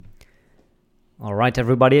All right,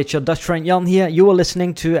 everybody, it's your Dutch friend Jan here. You are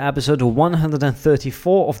listening to episode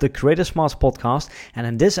 134 of the Creator Smarts podcast. And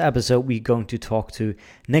in this episode, we're going to talk to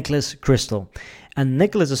Nicholas Crystal. And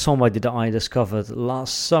Nicholas is somebody that I discovered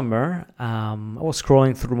last summer. I was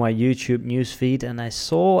scrolling through my YouTube newsfeed and I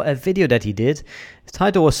saw a video that he did. The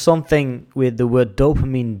title was something with the word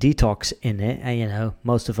dopamine detox in it. And you know,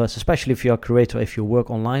 most of us, especially if you're a creator, if you work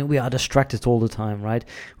online, we are distracted all the time, right?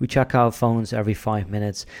 We check our phones every 5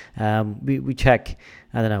 minutes. We check,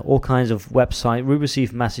 all kinds of websites. We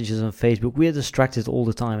receive messages on Facebook. We are distracted all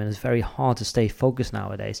the time and it's very hard to stay focused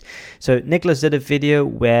nowadays. So Nicholas did a video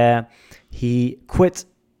where he quit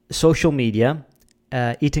social media,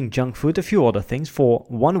 eating junk food, a few other things for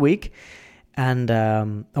 1 week. And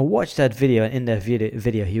I watched that video, and in that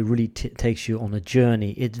video he really takes you on a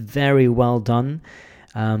journey. It's very well done,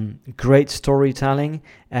 great storytelling,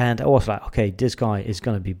 and I was like, okay, this guy is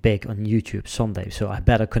going to be big on YouTube someday, so I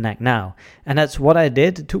better connect now. And that's what I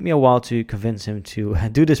did. It took me a while to convince him to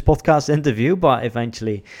do this podcast interview, but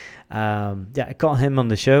eventually, I got him on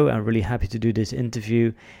the show. I'm really happy to do this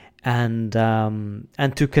interview. And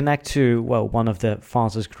to connect to, one of the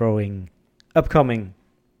fastest growing upcoming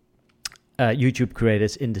YouTube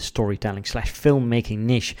creators in the storytelling / filmmaking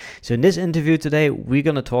niche. So in this interview today, we're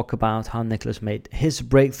going to talk about how Nicholas made his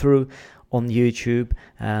breakthrough on YouTube.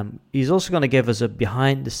 He's also going to give us a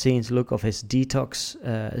behind the scenes look of his dopamine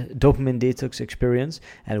detox experience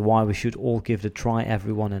and why we should all give it a try,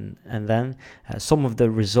 everyone, and then some of the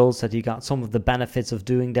results that he got, some of the benefits of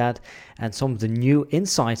doing that, and some of the new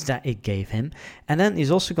insights that it gave him. And then he's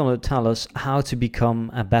also going to tell us how to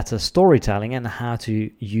become a better storytelling and how to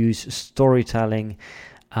use storytelling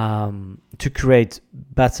to create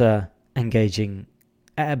better engagement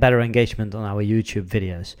on our YouTube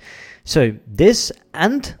videos. So this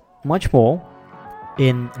and much more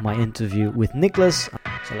in my interview with Nicholas.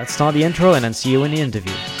 So let's start the intro and then see you in the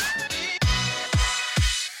interview.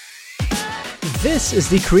 This is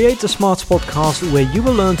the Creator Smarts podcast, where you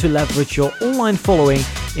will learn to leverage your online following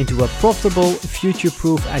into a profitable,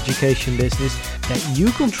 future-proof education business that you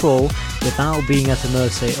control without being at the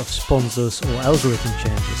mercy of sponsors or algorithm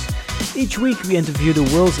changes. Each week we interview the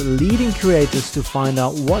world's leading creators to find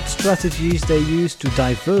out what strategies they use to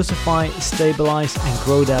diversify, stabilize and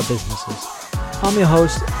grow their businesses. I'm your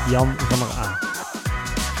host, Jan van der A.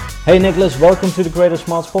 Hey Nicholas, welcome to the Creator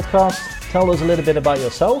Smarts podcast. Tell us a little bit about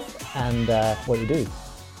yourself and what you do.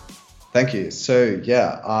 Thank you. So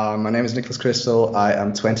my name is Nicholas Crystal. I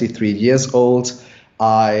am 23 years old.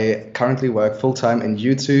 I currently work full-time in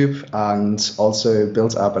YouTube and also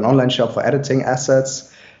built up an online shop for editing assets.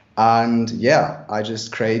 And I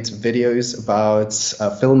just create videos about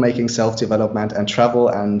filmmaking, self-development and travel.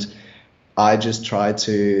 And I just try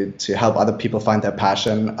to help other people find their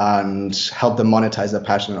passion and help them monetize their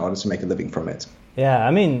passion in order to make a living from it. Yeah,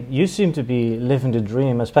 I mean, you seem to be living the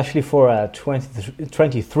dream, especially for a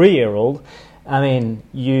 23-year-old. I mean,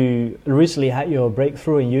 you recently had your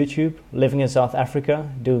breakthrough in YouTube, living in South Africa,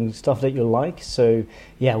 doing stuff that you like. So,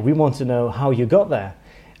 we want to know how you got there.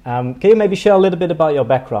 Can you maybe share a little bit about your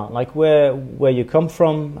background, like where you come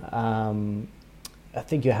from? I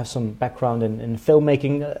think you have some background in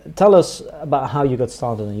filmmaking. Tell us about how you got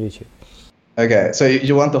started on YouTube. Okay, so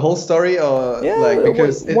you want the whole story, or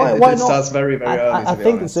because it starts very, very early. I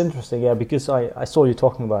think it's interesting, because I saw you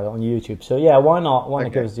talking about it on YouTube. So why not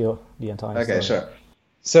give us the entire story? Okay, sure.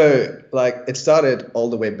 So it started all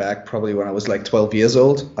the way back, probably when I was 12 years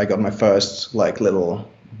old. I got my first little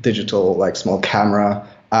digital small camera,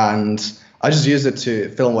 and I just used it to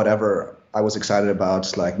film whatever I was excited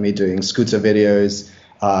about, like me doing scooter videos,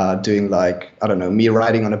 doing me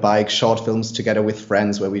riding on a bike, short films together with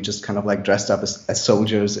friends where we just kind of dressed up as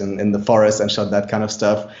soldiers in the forest and shot that kind of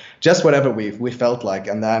stuff, just whatever we felt like.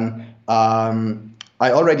 And then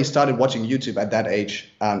I already started watching YouTube at that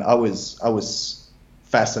age, and I was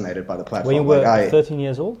fascinated by the platform. When you were 13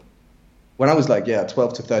 years old? When I was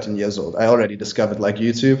 12 to 13 years old, I already discovered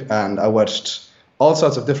YouTube, and I watched all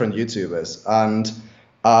sorts of different YouTubers, and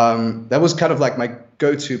that was kind of my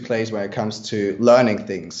go-to place when it comes to learning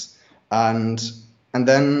things. And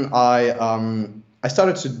then I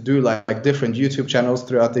started to do different YouTube channels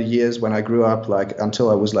throughout the years. When I grew up,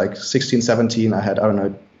 until I was 16, 17, I had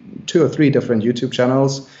 2 or 3 different YouTube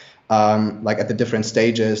channels, at the different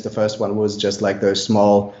stages. The first one was just those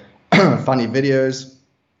small funny videos,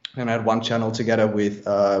 and I had one channel together with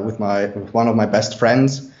one of my best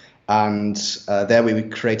friends. And there we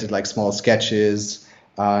created small sketches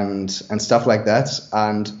and stuff like that.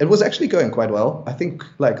 And it was actually going quite well. I think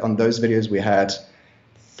on those videos we had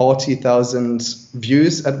 40,000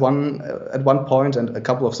 views at one point and a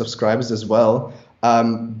couple of subscribers as well.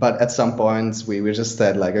 But at some point we just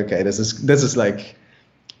said like, okay, this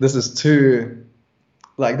is too,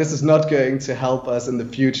 like, this is not going to help us in the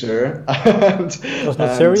future. And, It was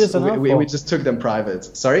not serious enough? We just took them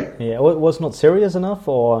private. Sorry? Yeah, it was not serious enough,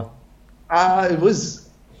 or? It was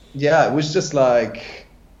just like,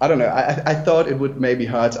 I don't know. I thought it would maybe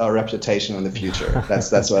hurt our reputation in the future.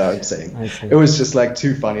 That's what I'm saying. I see. It was just like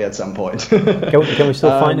too funny at some point. Can we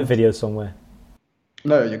still find a video somewhere?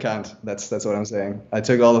 No, you can't. That's what I'm saying. I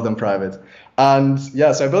took all of them private. And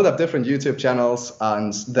yeah, so I built up different YouTube channels.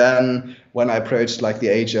 And then when I approached like the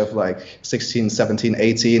age of like 16, 17,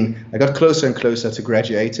 18, I got closer and closer to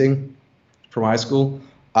graduating from high school.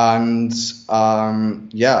 And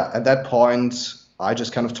at that point, I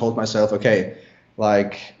just kind of told myself, okay,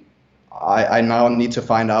 like I now need to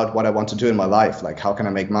find out what I want to do in my life. Like, how can I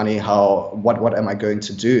make money? What am I going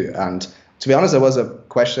to do? And to be honest, there was a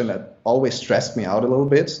question that always stressed me out a little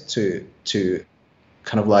bit to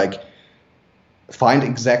kind of like find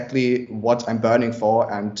exactly what I'm burning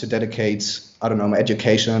for and to dedicate, I don't know, my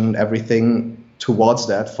education, everything towards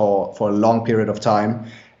that for a long period of time.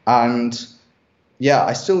 And yeah,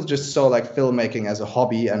 I still just saw like filmmaking as a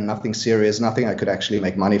hobby and nothing serious, nothing I could actually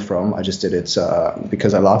make money from. I just did it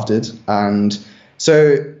because I loved it. And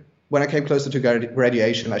so when I came closer to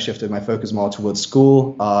graduation, I shifted my focus more towards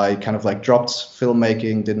school. I kind of like dropped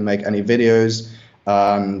filmmaking, didn't make any videos.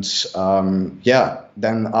 And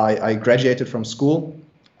then I graduated from school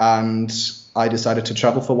and I decided to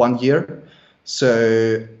travel for 1 year.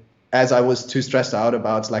 So as I was too stressed out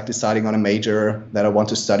about like deciding on a major that I want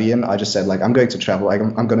to study in, I just said like, I'm going to travel. Like,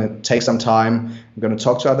 I'm going to take some time. I'm going to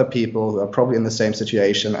talk to other people who are probably in the same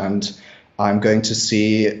situation. And I'm going to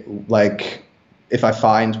see like if I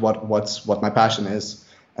find what my passion is.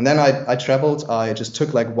 And then I traveled. I just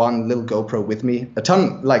took like one little GoPro with me.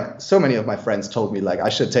 Like so many of my friends told me like I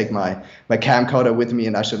should take my camcorder with me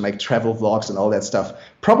and I should make travel vlogs and all that stuff.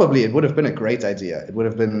 Probably it would have been a great idea. It would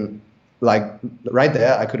have been like right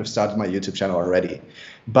there, I could have started my YouTube channel already.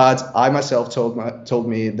 But I myself told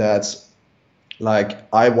me that like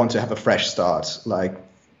I want to have a fresh start. Like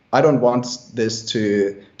I don't want this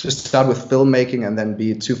to just start with filmmaking and then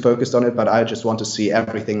be too focused on it, but I just want to see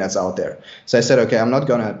everything that's out there. So I said, okay, I'm not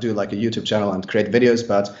gonna do like a YouTube channel and create videos,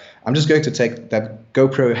 but I'm just going to take that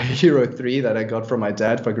GoPro Hero 3 that I got from my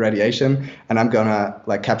dad for graduation, and I'm gonna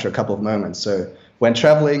like capture a couple of moments. So when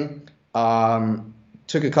traveling,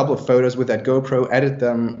 took a couple of photos with that GoPro, edited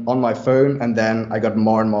them on my phone, and then I got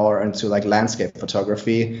more and more into like landscape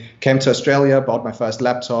photography. Came to Australia, bought my first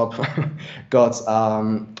laptop, got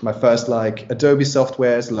my first like Adobe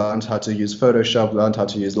softwares, learned how to use Photoshop, learned how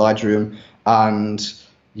to use Lightroom, and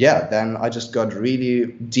yeah, then I just got really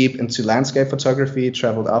deep into landscape photography,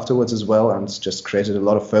 traveled afterwards as well, and just created a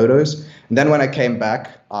lot of photos. And then when I came back,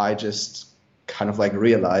 I just kind of like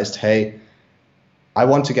realized, hey, I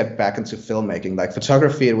want to get back into filmmaking. Like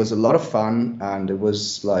photography, it was a lot of fun, and it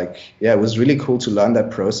was like, yeah, it was really cool to learn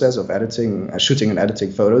that process of editing, shooting and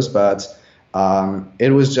editing photos. But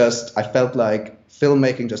it was just, I felt like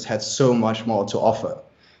filmmaking just had so much more to offer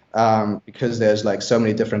because there's like so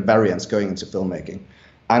many different variants going into filmmaking.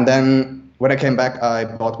 And then when I came back, I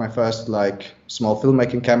bought my first like small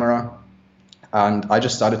filmmaking camera, and I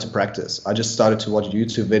just started to practice. I just started to watch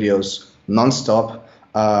YouTube videos nonstop.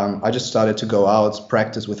 I just started to go out,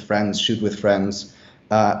 practice with friends, shoot with friends,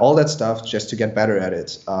 all that stuff just to get better at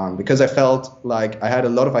it. Because I felt like I had a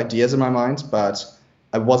lot of ideas in my mind, but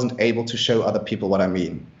I wasn't able to show other people what I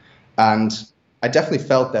mean. And I definitely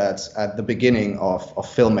felt that at the beginning of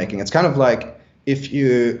filmmaking. It's kind of like if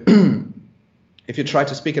you if you try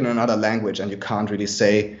to speak in another language and you can't really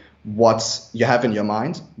say what you have in your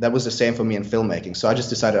mind. That was the same for me in filmmaking. So I just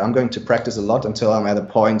decided I'm going to practice a lot until I'm at a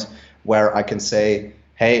point where I can say,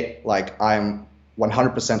 hey, like I'm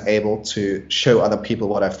 100% able to show other people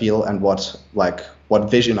what I feel and what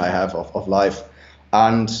vision I have of life.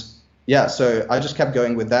 And yeah, so I just kept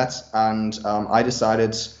going with that. And I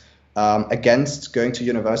decided against going to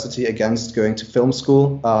university, against going to film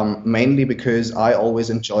school, mainly because I always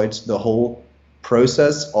enjoyed the whole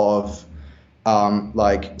process of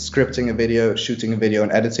like scripting a video, shooting a video,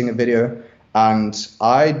 and editing a video. And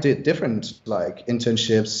I did different like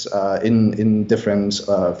internships in different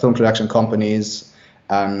film production companies,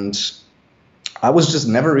 and I was just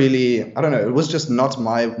never really, I don't know, it was just not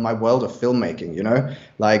my world of filmmaking, you know?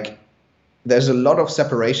 Like there's a lot of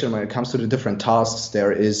separation when it comes to the different tasks.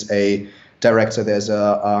 There is a director, there's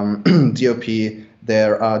a DOP,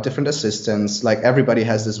 there are different assistants, like everybody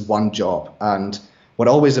has this one job. And what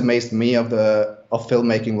always amazed me of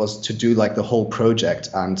filmmaking was to do like the whole project.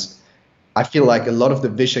 And I feel like a lot of the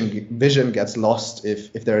vision gets lost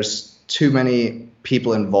if there's too many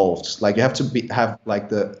people involved. Like you have to have like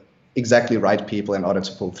the exactly right people in order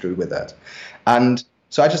to pull through with that. And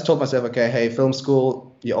so I just told myself, okay, hey, film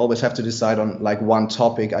school, you always have to decide on like one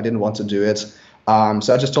topic. I didn't want to do it.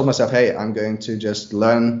 So I just told myself, hey, I'm going to just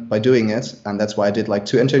learn by doing it. And that's why I did like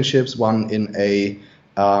 2 internships, one in a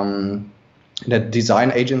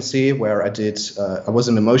design agency where I was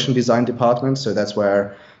in the motion design department. So that's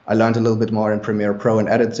where I learned a little bit more in Premiere Pro and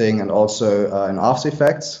editing, and also in After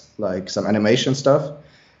Effects, like some animation stuff.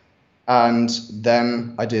 And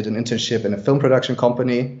then I did an internship in a film production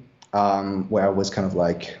company, where I was kind of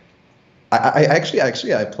like, I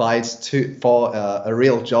actually applied for a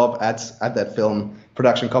real job at that film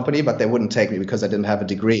production company, but they wouldn't take me because I didn't have a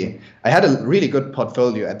degree. I had a really good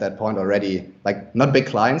portfolio at that point already, like not big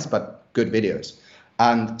clients, but good videos.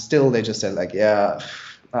 And still they just said like, yeah,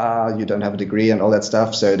 you don't have a degree and all that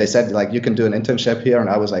stuff. So they said like, you can do an internship here. And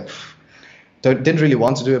I was like, didn't really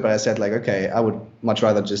want to do it, but I said like, okay, I would much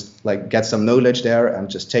rather just like get some knowledge there and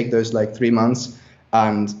just take those like 3 months.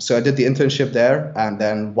 And so I did the internship there, and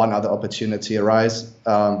then one other opportunity arose,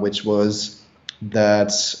 which was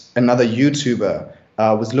that another YouTuber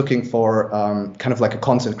was looking for kind of like a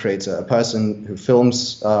content creator, a person who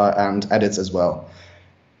films and edits as well.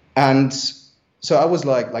 And so I was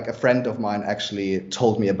like a friend of mine actually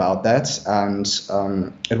told me about that, and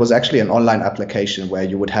it was actually an online application where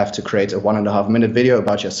you would have to create a 1.5 minute video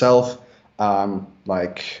about yourself,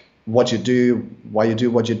 like what you do, why you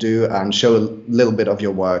do what you do, and show a little bit of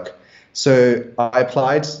your work. So I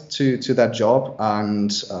applied to that job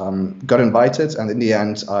and got invited, and in the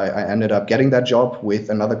end I ended up getting that job with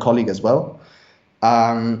another colleague as well.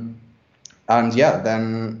 And yeah,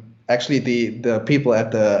 then actually the people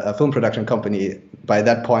at the film production company, by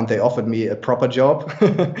that point they offered me a proper job,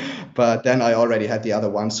 but then I already had the other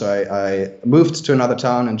one. So I moved to another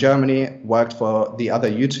town in Germany, worked for the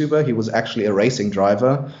other YouTuber. He was actually a racing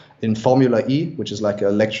driver in Formula E, which is like an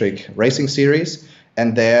electric racing series.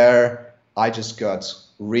 And there I just got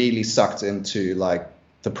really sucked into like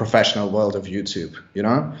the professional world of YouTube, you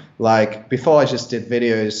know? Like before I just did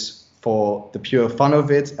videos for the pure fun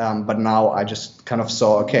of it, but now I just kind of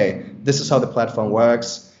saw, okay, this is how the platform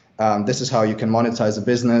works. This is how you can monetize a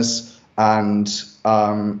business. And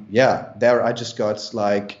yeah, there I just got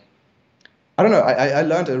like, I don't know, I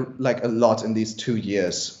learned a lot in these 2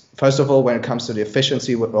 years. First of all, when it comes to the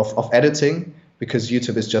efficiency of editing, because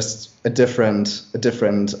YouTube is just a different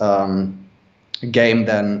game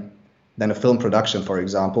than a film production, for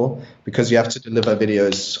example, because you have to deliver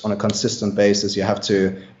videos on a consistent basis. You have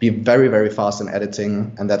to be very, very fast in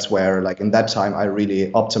editing. And that's where, like, in that time, I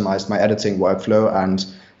really optimized my editing workflow. And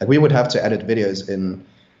like, we would have to edit videos in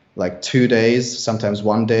like 2 days, sometimes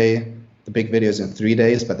 1 day, the big videos in 3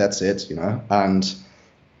 days, but that's it, you know. And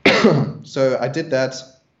so I did that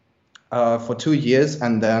for 2 years.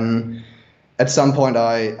 And then at some point,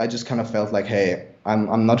 I just kind of felt like, hey,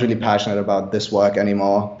 I'm not really passionate about this work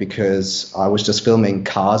anymore, because I was just filming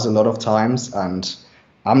cars a lot of times, and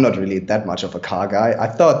I'm not really that much of a car guy. I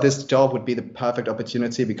thought this job would be the perfect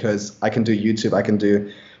opportunity because I can do YouTube, I can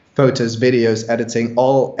do photos, videos, editing,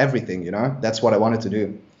 everything, you know. That's what I wanted to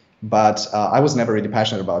do. But I was never really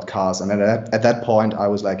passionate about cars. And at that point, I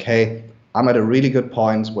was like, hey, I'm at a really good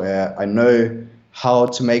point where I know how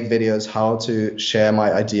to make videos, how to share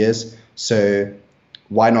my ideas. So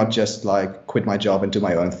why not just like quit my job and do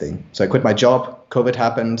my own thing? So I quit my job, COVID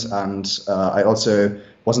happened, and I also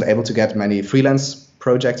wasn't able to get many freelance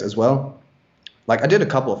projects as well. Like I did a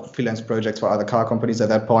couple of freelance projects for other car companies at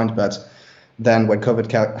that point, but then when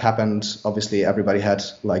COVID happened, obviously everybody had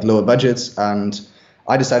like lower budgets, and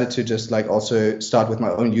I decided to just like also start with my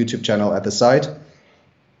own YouTube channel at the side.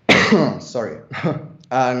 Sorry.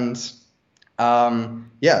 And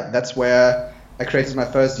yeah, that's where I created my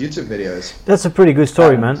first YouTube videos. That's a pretty good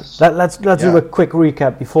story, man. Let's do a quick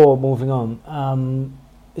recap before moving on.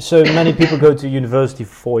 So many people go to university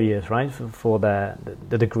for 4 years, right? For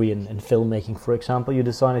the degree in filmmaking, for example. You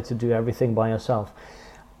decided to do everything by yourself.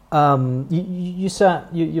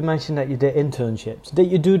 You mentioned that you did internships.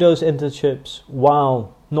 Did you do those internships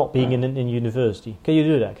while not being in university? Can you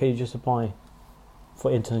do that? Can you just apply for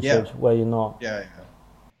internships where you're not? Yeah.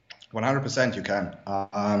 100% you can.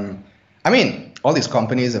 I mean, all these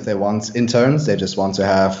companies, if they want interns, they just want to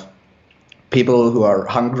have people who are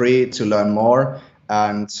hungry to learn more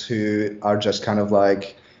and who are just kind of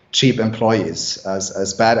like cheap employees,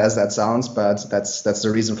 as bad as that sounds, but that's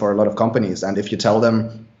the reason for a lot of companies. And if you tell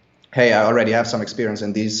them, hey, I already have some experience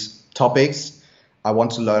in these topics, I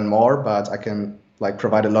want to learn more, but I can like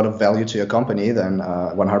provide a lot of value to your company, then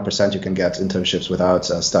 100% you can get internships without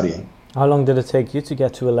studying. How long did it take you to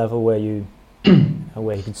get to a level where you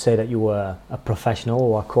where you could say that you were a professional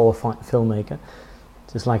or a qualified filmmaker?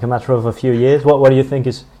 Just like a matter of a few years. What do you think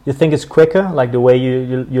is? You think it's quicker, like the way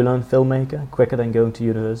you learn filmmaker, quicker than going to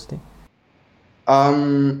university?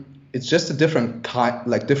 It's just a different type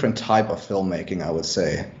of filmmaking, I would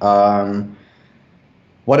say.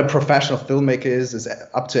 What a professional filmmaker is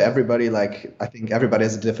up to everybody. Like, I think everybody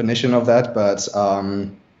has a definition of that, but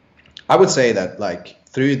I would say that like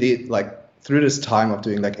through this time of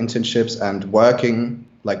doing like internships and working,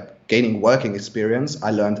 like gaining working experience,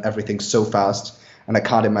 I learned everything so fast, and I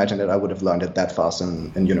can't imagine that I would have learned it that fast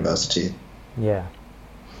in university. Yeah.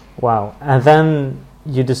 Wow. And then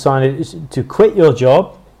you decided to quit your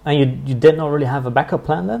job, and you did not really have a backup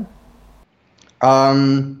plan then?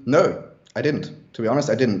 No, I didn't. To be honest,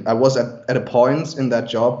 I didn't. I was at a point in that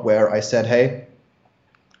job where I said, hey,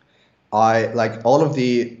 I like all of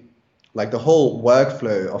the whole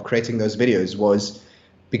workflow of creating those videos was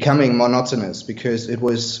becoming monotonous, because it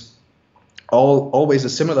was always a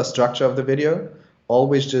similar structure of the video,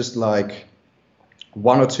 always just like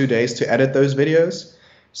 1 or 2 days to edit those videos.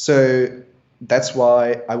 So that's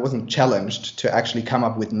why I wasn't challenged to actually come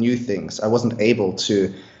up with new things. I wasn't able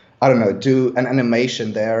to, I don't know, do an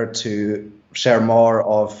animation there to share more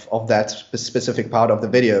of that specific part of the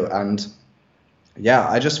video. And yeah,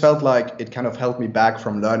 I just felt like it kind of held me back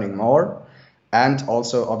from learning more. And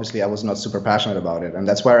also, obviously, I was not super passionate about it. And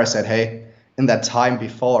that's where I said, hey, in that time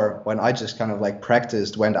before, when I just kind of like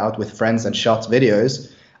practiced, went out with friends and shot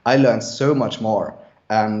videos, I learned so much more.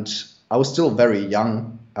 And I was still very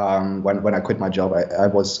young when I quit my job. I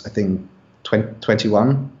was, I think,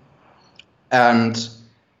 21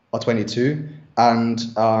 or 22. And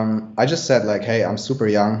I just said like, hey, I'm super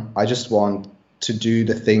young. I just want to do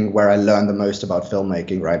the thing where I learn the most about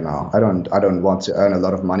filmmaking right now. I don't want to earn a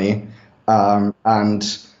lot of money.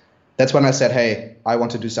 And that's when I said, hey, I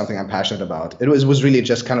want to do something I'm passionate about. It was really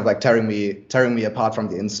just kind of like tearing me apart from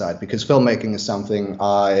the inside, because filmmaking is something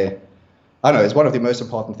I don't know, it's one of the most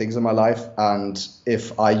important things in my life. And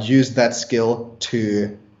if I use that skill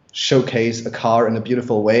to showcase a car in a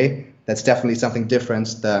beautiful way, that's definitely something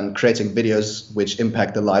different than creating videos which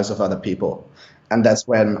impact the lives of other people. And that's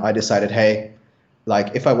when I decided, hey,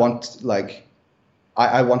 like if I want, like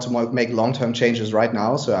I want to make long-term changes right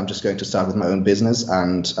now, so I'm just going to start with my own business.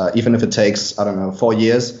 And even if it takes, I don't know, 4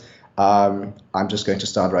 years, I'm just going to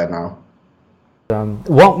start right now.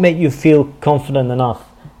 What made you feel confident enough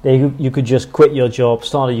that you could just quit your job,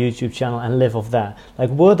 start a YouTube channel and live off that? Like,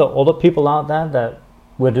 were there other people out there that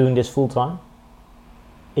were doing this full time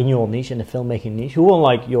in your niche, in the filmmaking niche? Who were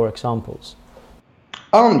like your examples?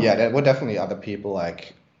 Yeah, there were definitely other people,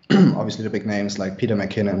 like obviously the big names like Peter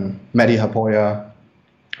McKinnon, Maddie Hapoya.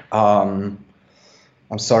 I'm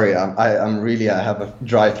sorry, I have a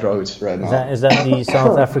dry throat right now. Is that the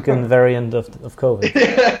South African variant of COVID?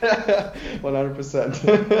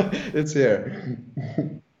 100%. It's here.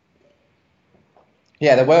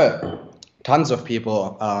 Yeah, there were tons of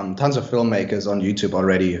people, tons of filmmakers on YouTube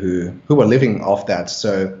already who were living off that.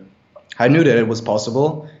 So I knew that it was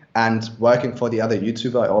possible. And working for the other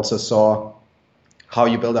YouTuber, I also saw how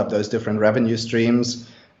you build up those different revenue streams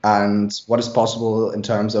and what is possible in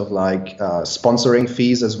terms of like sponsoring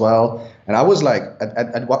fees as well. And I was like,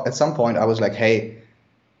 at some point, I was like, hey,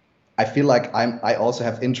 I feel like I also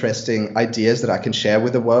have interesting ideas that I can share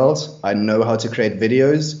with the world. I know how to create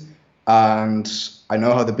videos and I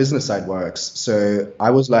know how the business side works. So I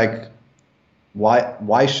was like,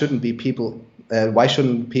 why shouldn't people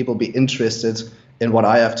be interested in what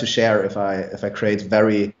I have to share if I create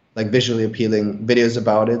very like visually appealing videos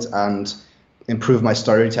about it and improve my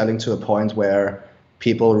storytelling to a point where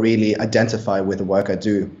people really identify with the work I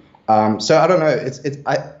do. So I don't know.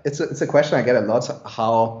 It's a question I get a lot.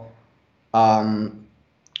 How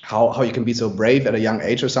you can be so brave at a young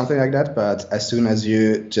age or something like that. But as soon as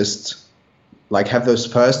you just like have those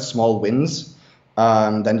first small wins,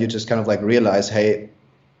 then you just kind of like realize, hey,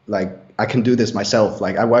 like I can do this myself.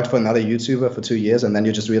 Like I worked for another YouTuber for 2 years, and then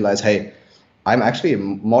you just realize, hey, I'm actually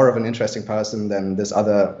more of an interesting person than this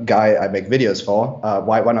other guy I make videos for.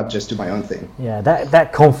 Why not just do my own thing? Yeah,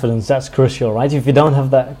 that confidence, that's crucial, right? If you don't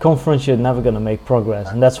have that confidence, you're never going to make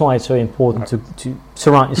progress. And that's why it's so important to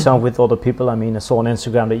surround yourself with other people. I mean, I saw on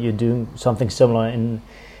Instagram that you're doing something similar in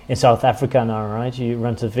South Africa now, right? You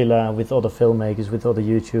rent a villa with other filmmakers, with other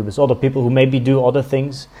YouTubers, other people who maybe do other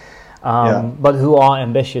things, but who are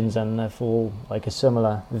ambitions and for like a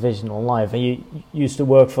similar vision on life. And you used to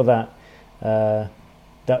work for that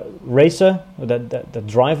racer, that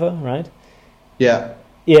driver, right? Yeah.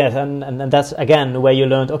 Yes, and that's again where you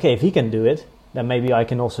learned, okay, if he can do it, then maybe I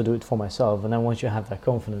can also do it for myself. And then once you have that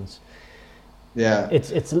confidence, yeah, it's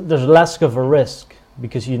there's less of a risk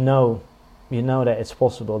because you know that it's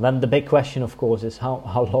possible. Then the big question, of course, is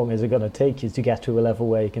how long is it going to take you to get to a level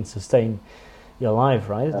where you can sustain your life,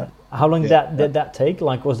 right? How long did that take?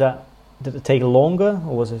 Like, did it take longer,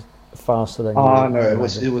 or was it faster than you? No, it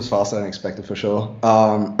was faster than expected for sure.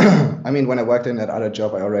 I mean, when I worked in that other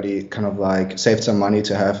job, I already kind of like saved some money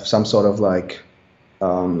to have some sort of like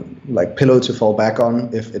pillow to fall back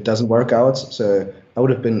on if it doesn't work out. So I would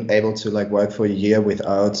have been able to like work for a year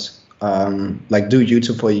without like do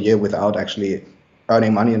YouTube for a year without actually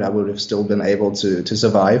earning money, and I would have still been able to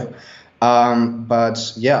survive.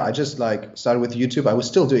 But yeah, I just like started with YouTube. I was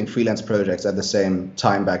still doing freelance projects at the same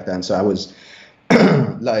time back then. So I was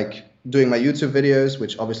like doing my YouTube videos,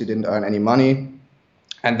 which obviously didn't earn any money.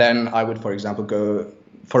 And then I would, for example, go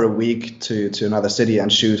for a week to another city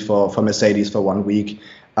and shoot for Mercedes for 1 week.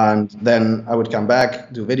 And then I would come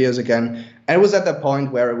back, do videos again. And it was at that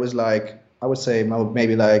point where it was like, I would say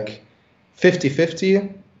maybe like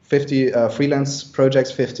 50-50, 50 freelance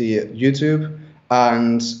projects, 50 YouTube.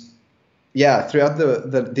 And yeah, throughout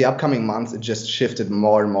the upcoming months, it just shifted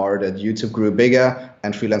more and more that YouTube grew bigger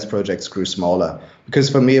and freelance projects grew smaller. Because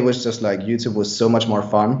for me, it was just like YouTube was so much more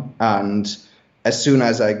fun. And as soon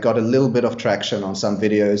as I got a little bit of traction on some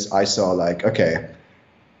videos, I saw like, okay,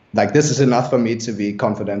 like this is enough for me to be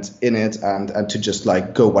confident in it and to just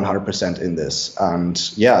like go 100% in this.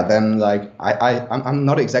 And yeah, then like I'm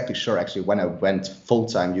not exactly sure actually when I went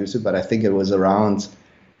full-time YouTube, but I think it was around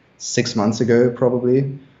 6 months ago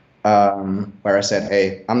probably, where I said,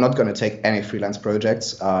 hey, I'm not going to take any freelance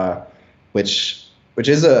projects, which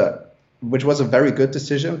was a very good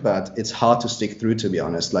decision, but it's hard to stick through, to be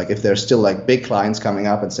honest. Like if there's still like big clients coming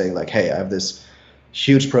up and saying like, hey, I have this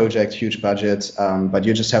huge project, huge budget, but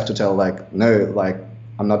you just have to tell like, no, like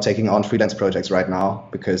I'm not taking on freelance projects right now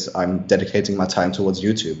because I'm dedicating my time towards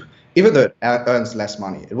YouTube, even though it earns less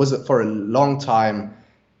money. It was for a long time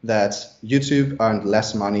that YouTube earned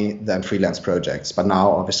less money than freelance projects, but now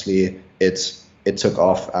obviously it took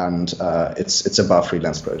off and it's above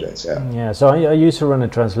freelance projects. Yeah. So I used to run a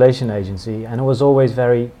translation agency, and it was always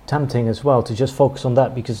very tempting as well to just focus on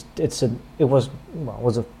that because it was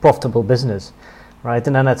a profitable business, right?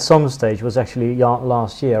 And then at some stage, was actually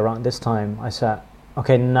last year around this time, I said,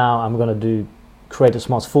 okay, now I'm going to do Creator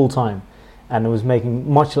Smarts full time, and I was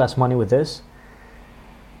making much less money with this.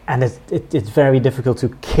 And it's very difficult to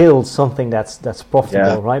kill something that's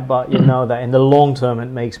profitable, right? But you know that in the long term, it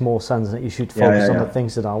makes more sense that you should focus on the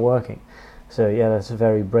things that are working. So yeah, that's a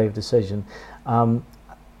very brave decision.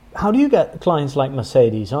 How do you get clients like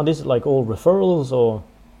Mercedes? Are these like all referrals or?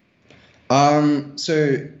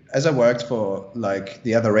 So as I worked for like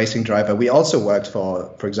the other racing driver, we also worked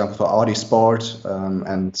for example, for Audi Sport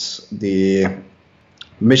and the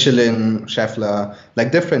Michelin, Schaeffler,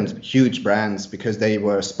 like different huge brands because they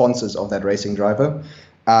were sponsors of that racing driver.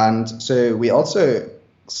 And so we also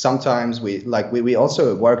sometimes we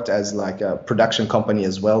also worked as like a production company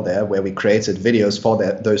as well there, where we created videos for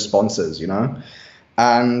those sponsors, you know.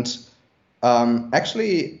 And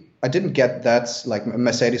actually I didn't get that like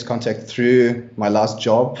Mercedes contact through my last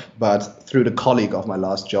job, but through the colleague of my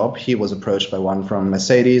last job. He was approached by one from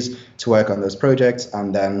Mercedes to work on those projects,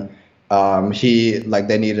 and then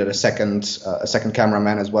they needed a second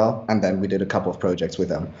cameraman as well, and then we did a couple of projects with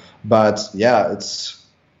them. But yeah,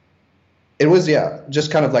 it was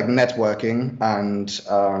just kind of like networking, and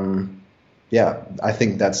I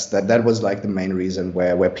think that was like the main reason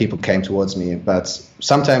where people came towards me. But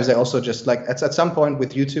sometimes they also just like at some point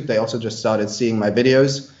with YouTube, they also just started seeing my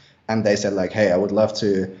videos, and they said like, hey, I would love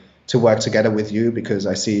to work together with you because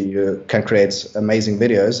I see you can create amazing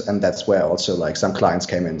videos. And that's where also like some clients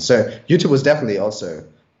came in. So YouTube was definitely also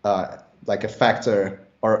like a factor,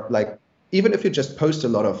 or like even if you just post a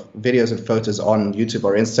lot of videos and photos on YouTube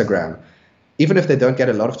or Instagram, even if they don't get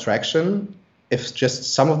a lot of traction, if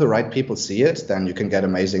just some of the right people see it, then you can get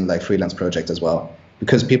amazing like freelance projects as well,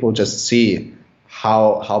 because people just see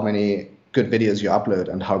how many good videos you upload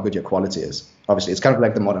and how good your quality is. Obviously, it's kind of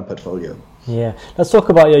like the modern portfolio. Yeah, let's talk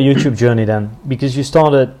about your YouTube journey then, because you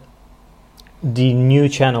started the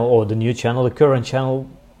current channel,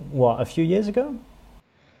 what, a few years ago?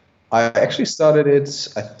 I actually started it,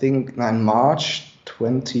 I think, in March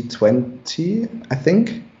 2020, I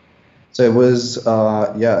think. So it was,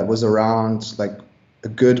 it was around like a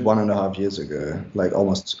good 1.5 years ago, like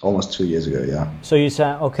almost 2 years ago, yeah. So you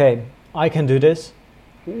said, okay, I can do this.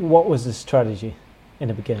 What was the strategy in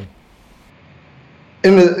the beginning?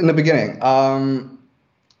 In the beginning, that's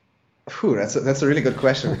a really good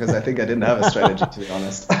question, because I think I didn't have a strategy, to be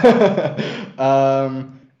honest.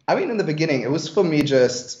 I mean, in the beginning, it was for me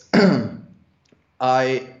just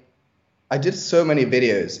I did so many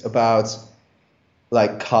videos about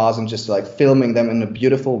like cars and just like filming them in a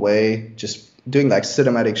beautiful way, just doing like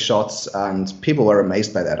cinematic shots, and people were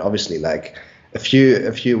amazed by that. Obviously, like a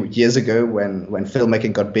few years ago when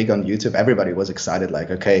filmmaking got big on YouTube, everybody was excited, like,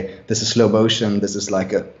 okay, this is slow motion, this is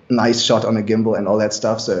like a nice shot on a gimbal and all that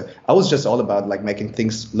stuff. So I was just all about like making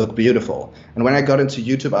things look beautiful. And when I got into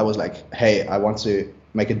YouTube, I was like, hey, I want to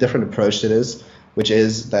make a different approach to this, which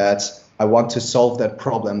is that I want to solve that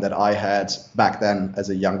problem that I had back then as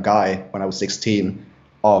a young guy when I was 16,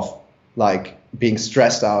 of like being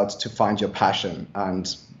stressed out to find your passion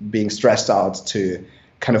and being stressed out to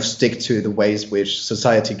kind of stick to the ways which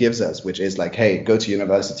society gives us, which is like, hey, go to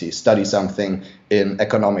university, study something in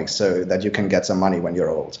economics so that you can get some money when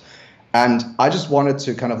you're old. And I just wanted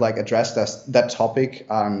to kind of like address that topic.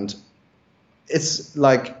 And it's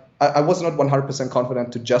like, I was not 100%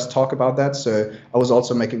 confident to just talk about that. So I was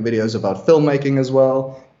also making videos about filmmaking as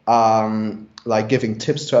well, like giving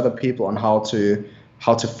tips to other people on how to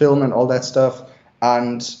film and all that stuff.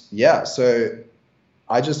 And yeah, so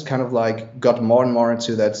I just kind of like got more and more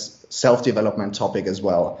into that self-development topic as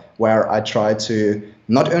well, where I try to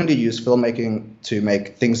not only use filmmaking to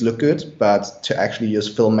make things look good, but to actually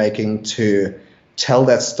use filmmaking to tell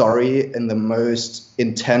that story in the most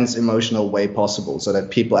intense emotional way possible, so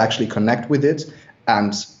that people actually connect with it.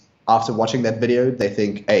 And after watching that video, they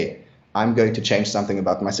think, hey, I'm going to change something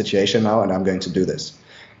about my situation now, and I'm going to do this.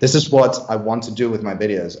 This is what I want to do with my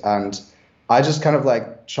videos. And I just kind of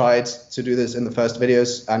like tried to do this in the first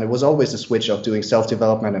videos, and it was always a switch of doing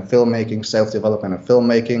self-development and filmmaking, self-development and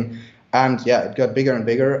filmmaking. And yeah, it got bigger and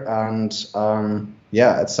bigger. And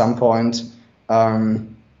yeah, at some point,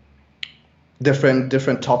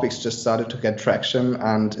 different topics just started to get traction,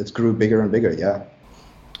 and it grew bigger and bigger, yeah.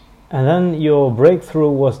 And then your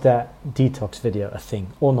breakthrough was that detox video, a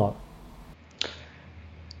thing, or not?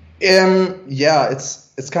 Yeah,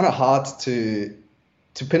 it's kind of hard to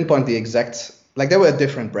pinpoint the exact, like there were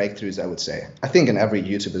different breakthroughs, I would say. I think in every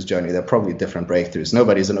YouTuber's journey, there are probably different breakthroughs.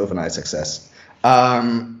 Nobody's an overnight success.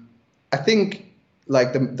 I think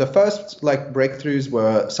like the first like breakthroughs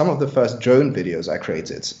were some of the first drone videos I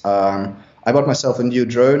created. I bought myself a new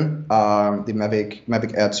drone, the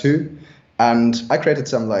Mavic Air 2, and I created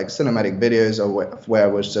some like cinematic videos where I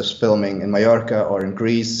was just filming in Mallorca or in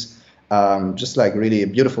Greece. Just like really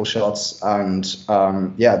beautiful shots. And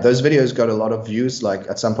yeah, those videos got a lot of views. Like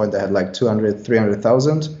at some point they had like 200,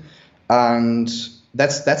 300,000. And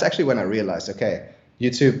that's actually when I realized, okay,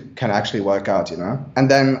 YouTube can actually work out, you know? And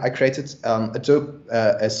then I created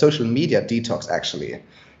a social media detox,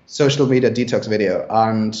 social media detox video.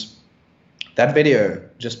 And that video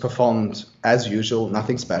just performed as usual,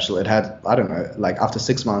 nothing special. It had, I don't know, like after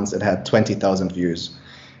 6 months, it had 20,000 views.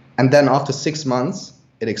 And then after 6 months,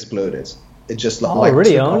 it exploded. It just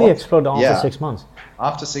really only exploded after 6 months.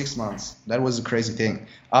 After 6 months, that was a crazy thing.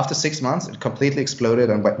 After 6 months, it completely exploded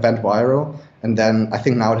and went viral. And then I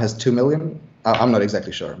think now it has 2 million. I'm not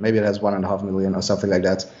exactly sure. Maybe it has 1.5 million or something like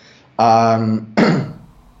that.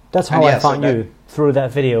 That's how I found you, through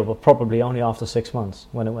that video, but probably only after 6 months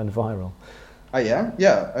when it went viral. Oh yeah,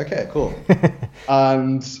 yeah. Okay, cool.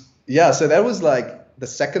 And yeah, so that was like the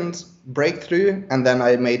second breakthrough. And then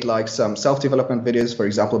I made like some self-development videos, for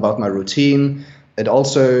example, about my routine. It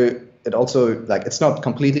also like, it's not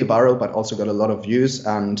completely viral, but also got a lot of views.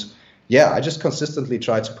 And yeah, I just consistently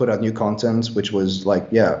tried to put out new content, which was like,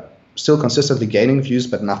 yeah, still consistently gaining views,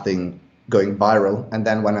 but nothing going viral. And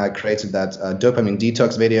then when I created that dopamine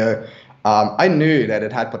detox video, I knew that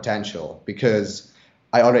it had potential because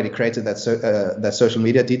I already created that social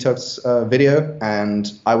media detox video.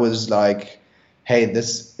 And I was like, hey,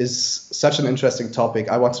 this is such an interesting topic.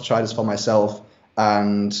 I want to try this for myself.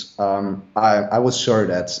 And I was sure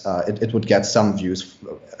that it would get some views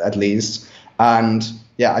at least. And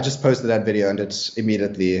yeah, I just posted that video and it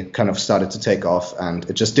immediately kind of started to take off, and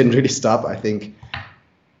it just didn't really stop. I think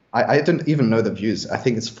I didn't even know the views. I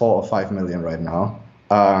think it's 4 or 5 million right now.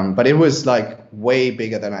 But it was like way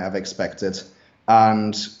bigger than I ever expected.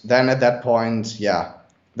 And then at that point, yeah,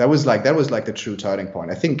 that was like the true turning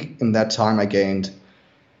point. I think in that time I gained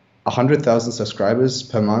 100,000 subscribers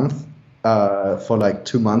per month for like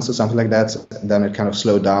 2 months or something like that. Then it kind of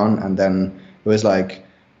slowed down, and then it was like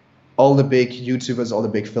all the big YouTubers, all the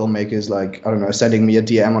big filmmakers, like, I don't know, sending me a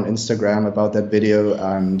DM on Instagram about that video.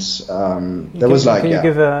 And there was like, can you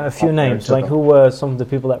give a few names? Like, who were some of the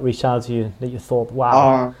people that reached out to you that you thought,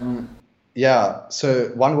 wow? Yeah, so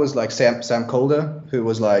one was like Sam Calder, who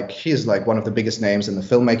was like, he's like one of the biggest names in the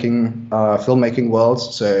filmmaking world.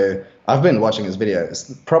 So I've been watching his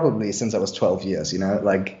videos probably since I was 12 years, you know,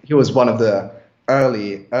 like he was one of the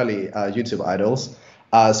early YouTube idols.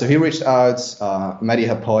 So he reached out, Mehdi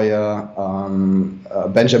Hapoya,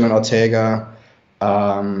 Benjamin Ortega,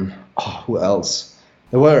 who else?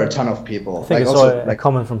 There were a ton of people. I think I saw a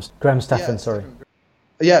comment from Graham Stephan, sorry.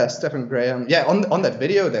 Yeah, Stephen Graham. Yeah, on that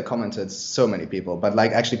video they commented so many people, but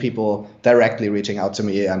like actually people directly reaching out to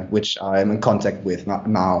me, and which I'm in contact with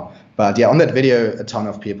now. But yeah, on that video a ton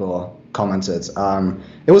of people commented.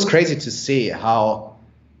 It was crazy to see how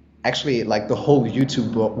actually like the whole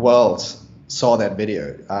YouTube world saw that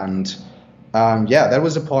video, and yeah, that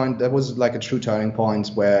was a point. That was like a true turning point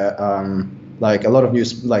where like a lot of new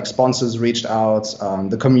like sponsors reached out.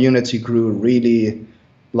 The community grew really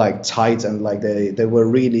like tight, and like they were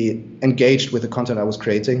really engaged with the content I was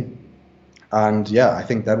creating. And yeah, I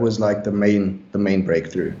think that was like the main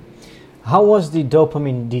breakthrough. How was the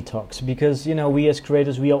dopamine detox? Because we as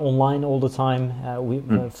creators, we are online all the time,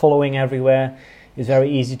 we're following everywhere. It's very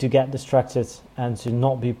easy to get distracted and to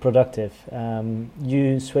not be productive.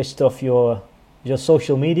 You switched off your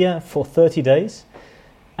social media for 30 days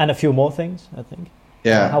and a few more things, I think.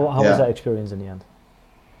 Yeah. How was that experience in the end?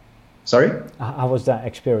 Sorry? How was that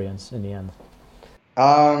experience in the end?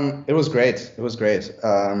 It was great. It was great.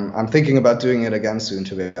 I'm thinking about doing it again soon,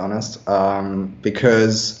 to be honest,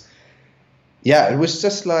 because yeah, it was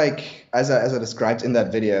just like, as I described in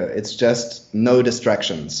that video, it's just no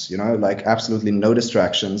distractions, like absolutely no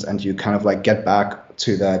distractions. And you kind of like get back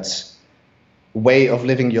to that way of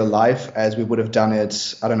living your life as we would have done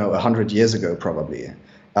it, I don't know, 100 years ago, probably.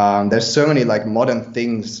 There's so many like modern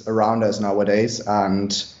things around us nowadays.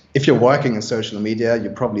 And if you're working in social media, you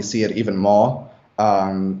probably see it even more,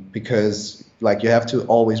 because like you have to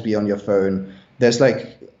always be on your phone. There's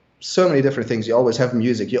like so many different things. You always have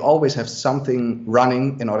music. You always have something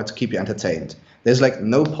running in order to keep you entertained. There's like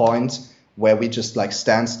no point where we just like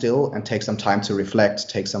stand still and take some time to reflect,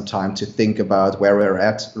 take some time to think about where we're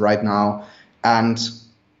at right now. And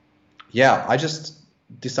yeah, I just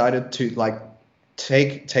decided to like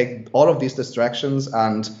take all of these distractions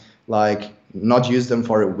and like not use them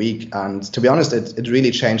for a week. And to be honest, it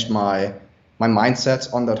really changed my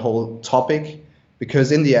mindset on that whole topic,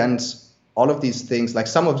 because in the end, all of these things, like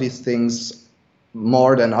some of these things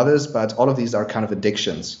more than others, but all of these are kind of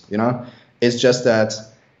addictions, It's just that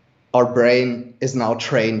our brain is now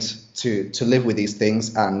trained to live with these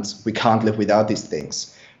things, and we can't live without these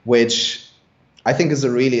things, which I think is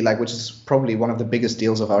which is probably one of the biggest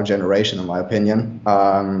deals of our generation, in my opinion.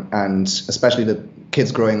 And especially the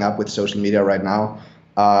kids growing up with social media right now.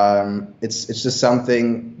 It's just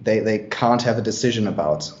something they can't have a decision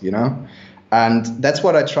about, And that's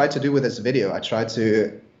what I tried to do with this video. I tried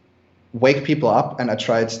to wake people up, and I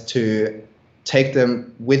tried to take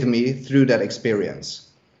them with me through that experience.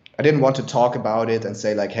 I didn't want to talk about it and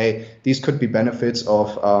say like, hey, these could be benefits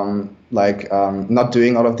of not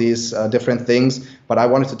doing all of these different things, but I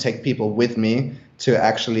wanted to take people with me to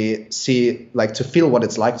actually see, like, to feel what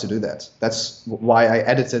it's like to do that. That's why I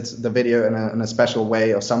edited the video in a special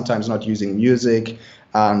way, or sometimes not using music.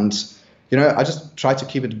 And I just try to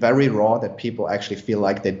keep it very raw, that people actually feel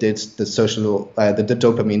like they did the the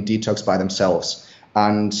dopamine detox by themselves.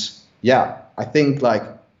 And yeah, I think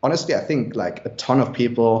honestly, I think like a ton of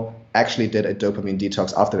people actually did a dopamine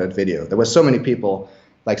detox after that video. There were so many people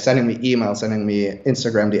like sending me emails, sending me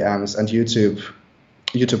Instagram DMs and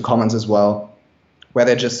YouTube comments as well, where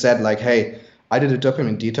they just said like, hey, I did a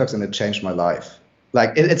dopamine detox and it changed my life.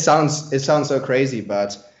 Like it sounds so crazy,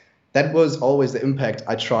 but that was always the impact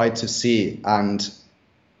I tried to see. And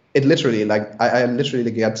it literally, like, I literally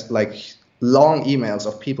get like long emails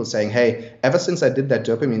of people saying, hey, ever since I did that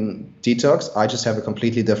dopamine detox, I just have a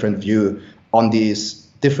completely different view on these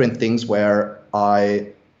different things where I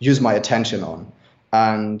use my attention on.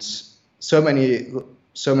 And so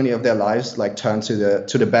many of their lives like turn to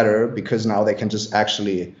the better, because now they can just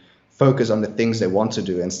actually focus on the things they want to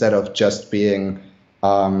do, instead of just being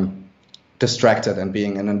distracted and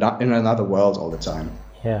being in another world all the time.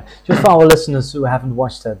 Yeah, just for our listeners who haven't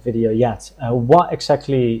watched that video yet, what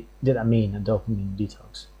exactly did I mean, a dopamine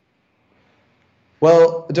detox?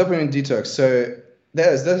 Well, a dopamine detox, so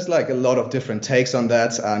there's like a lot of different takes on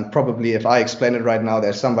that, and probably if I explain it right now,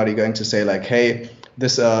 there's somebody going to say like, hey,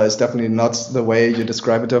 this is definitely not the way you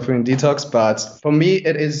describe a dopamine detox. But for me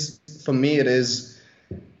it is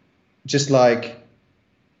just like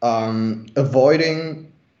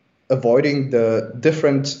avoiding the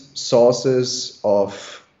different sources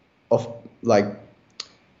of like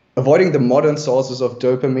avoiding the modern sources of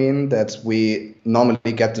dopamine that we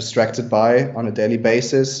normally get distracted by on a daily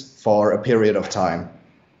basis for a period of time.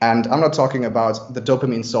 And I'm not talking about the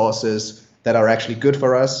dopamine sources that are actually good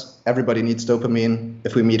for us. Everybody needs dopamine.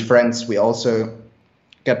 If we meet friends, we also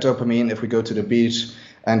get dopamine. If we go to the beach,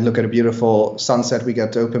 and look at a beautiful sunset, we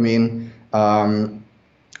get dopamine. I'm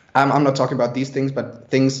not talking about these things, but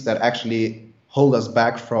things that actually hold us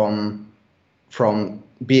back from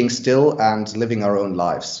being still and living our own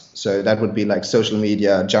lives. So that would be like social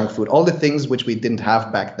media, junk food, all the things which we didn't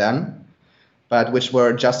have back then, but which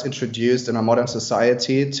were just introduced in our modern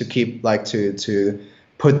society to keep like to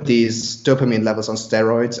put these dopamine levels on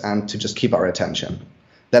steroids and to just keep our attention.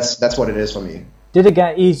 That's what it is for me. Did it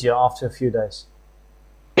get easier after a few days?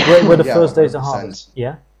 Were the first days the 100%. hardest?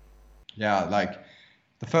 Yeah. Yeah, like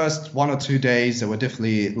the first 1 or 2 days, there were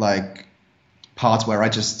definitely like parts where I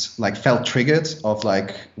just like felt triggered of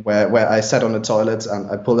like where I sat on the toilet and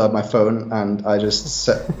I pulled out my phone and I just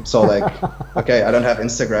saw like, okay, I don't have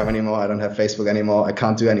Instagram anymore. I don't have Facebook anymore. I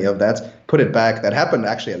can't do any of that. Put it back. That happened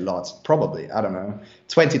actually a lot, probably, I don't know,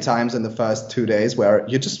 20 times in the first 2 days where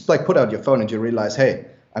you just like put out your phone and you realize, hey,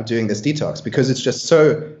 I'm doing this detox, because it's just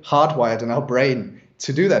so hardwired in our brain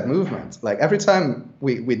to do that movement. Like every time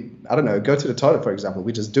we I don't know, go to the toilet, for example,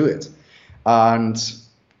 we just do it. And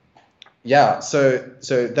yeah, so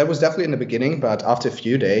that was definitely in the beginning, but after a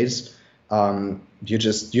few days, you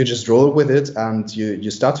just roll with it and you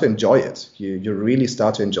start to enjoy it. You really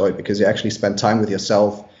start to enjoy it because you actually spend time with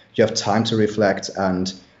yourself. You have time to reflect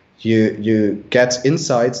and you get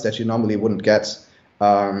insights that you normally wouldn't get.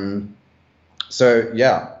 So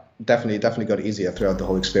yeah, definitely got easier throughout the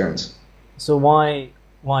whole experience. So why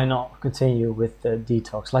not continue with the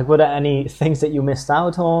detox? Like, were there any things that you missed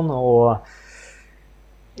out on, or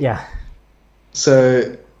yeah?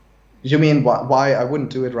 So you mean why I wouldn't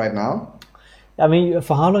do it right now? I mean,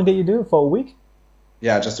 for how long did you do it? For a week?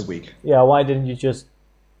 Yeah, just a week. Yeah, why didn't you just,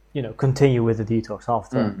 continue with the detox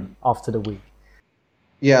after the week?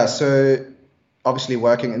 Yeah, so obviously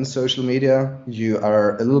working in social media, you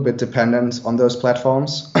are a little bit dependent on those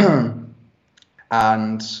platforms.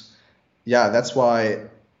 And yeah, that's why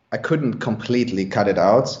I couldn't completely cut it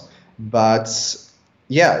out. But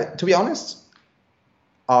yeah, to be honest,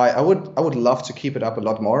 I would love to keep it up a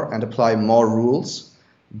lot more and apply more rules.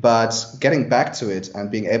 But getting back to it and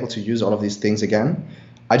being able to use all of these things again,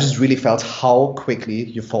 I just really felt how quickly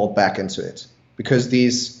you fall back into it. Because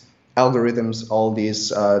these algorithms, all these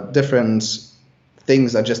different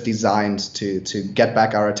things are just designed to get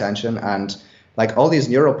back our attention, and like all these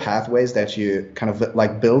neural pathways that you kind of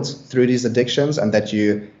like build through these addictions and that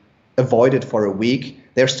you avoided for a week,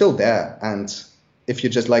 they're still there. And if you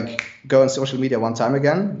just like go on social media one time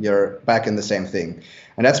again, you're back in the same thing.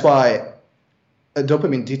 And that's why a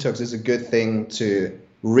dopamine detox is a good thing to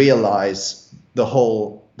realize the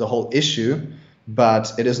whole issue,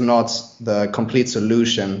 but it is not the complete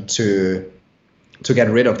solution to get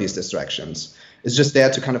rid of these distractions. It's just there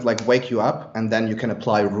to kind of like wake you up, and then you can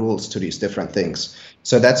apply rules to these different things.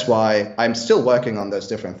 So that's why I'm still working on those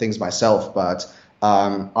different things myself, but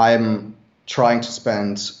I'm trying to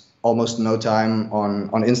spend almost no time on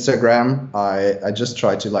Instagram. I just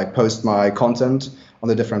try to like post my content on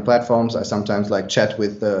the different platforms. I sometimes like chat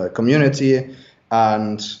with the community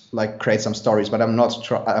and like create some stories, but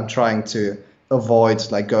I'm trying to avoid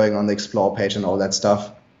like going on the explore page and all that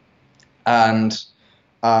stuff. And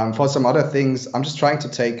for some other things, I'm just trying to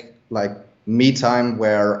take like me time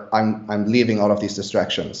where I'm leaving all of these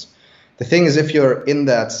distractions. The thing is, if you're in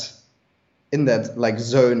that like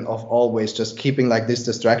zone of always just keeping like these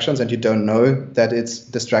distractions and you don't know that it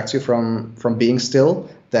distracts you from being still,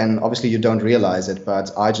 then obviously you don't realize it.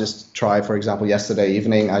 But I just tried, for example, yesterday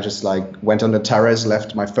evening, I just like went on the terrace,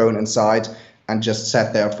 left my phone inside and just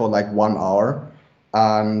sat there for like 1 hour.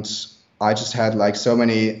 And I just had like so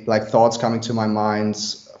many like thoughts coming to my mind,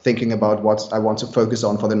 thinking about what I want to focus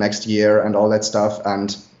on for the next year and all that stuff.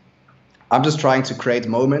 And I'm just trying to create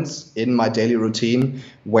moments in my daily routine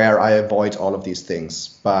where I avoid all of these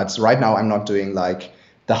things. But right now I'm not doing like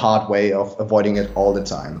the hard way of avoiding it all the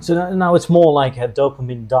time. So now it's more like a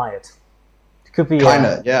dopamine diet. It could be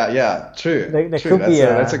kinda, yeah, true. True.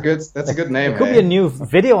 That's a good name. It could be a new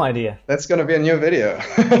video idea. That's gonna be a new video.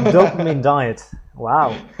 Dopamine diet.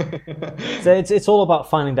 Wow. So it's all about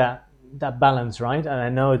finding that balance, right? And I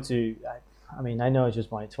know I know just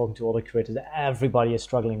by talking to other creators, everybody is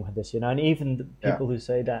struggling with this, and even the people who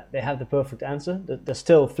say that they have the perfect answer, they're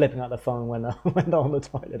still flipping out their phone when they're on the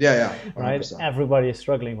toilet. Yeah, 100%. Right. Everybody is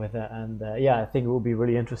struggling with it, and I think it will be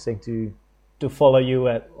really interesting to follow you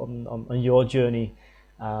on your journey,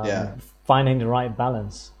 finding the right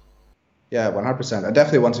balance. Yeah, 100%. I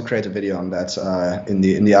definitely want to create a video on that in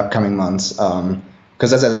the upcoming months.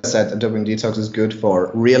 Because as I said, a dopamine detox is good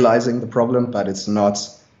for realizing the problem, but it's not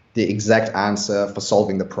the exact answer for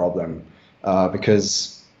solving the problem.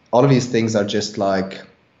 Because all of these things are just like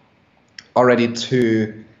already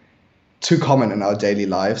too too common in our daily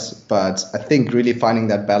lives. But I think really finding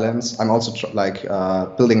that balance. I'm also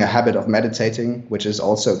building a habit of meditating, which is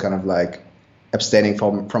also kind of like abstaining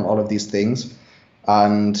from all of these things.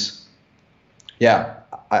 And yeah,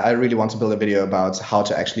 I really want to build a video about how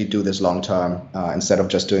to actually do this long term instead of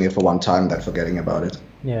just doing it for one time, then forgetting about it.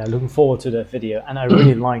 Yeah, looking forward to that video, and I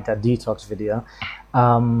really like that detox video.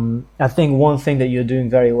 I think one thing that you're doing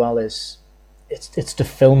very well is it's the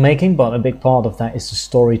filmmaking, but a big part of that is the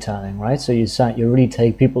storytelling, right? So you really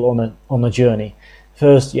take people on a journey.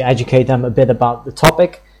 First, you educate them a bit about the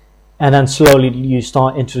topic, and then slowly you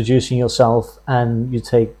start introducing yourself, and you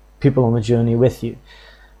take people on a journey with you.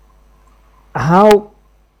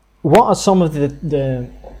 What are some of the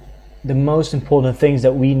most important things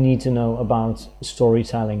that we need to know about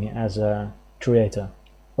storytelling as a creator?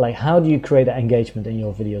 Like, how do you create that engagement in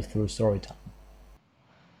your videos through storytelling?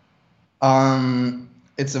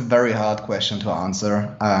 It's a very hard question to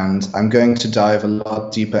answer, and I'm going to dive a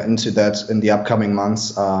lot deeper into that in the upcoming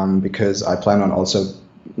months, because I plan on also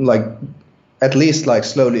like at least like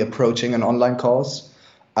slowly approaching an online course,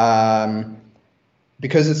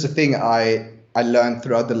 because it's a thing I learned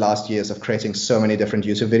throughout the last years of creating so many different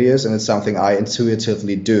YouTube videos, and it's something I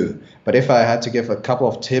intuitively do. But if I had to give a couple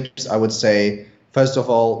of tips, I would say, first of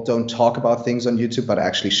all, don't talk about things on YouTube, but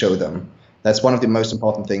actually show them. That's one of the most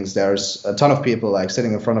important things. There's a ton of people like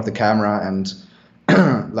sitting in front of the camera and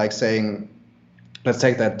like saying, let's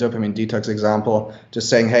take that dopamine detox example, just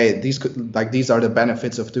saying, hey, these are the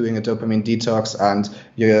benefits of doing a dopamine detox, and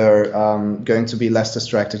you're going to be less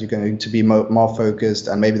distracted, you're going to be more focused,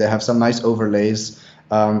 and maybe they have some nice overlays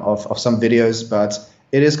of some videos, but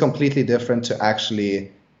it is completely different to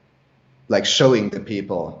actually like showing the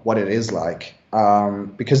people what it is like,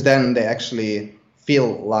 because then they actually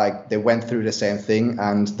feel like they went through the same thing,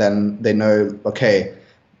 and then they know, okay,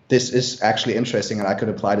 this is actually interesting and I could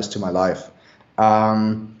apply this to my life.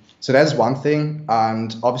 So that's one thing.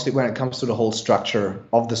 And obviously when it comes to the whole structure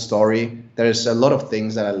of the story, there's a lot of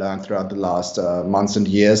things that I learned throughout the last months and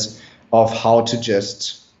years of how to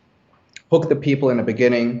just hook the people in the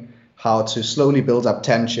beginning, how to slowly build up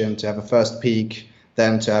tension, to have a first peak,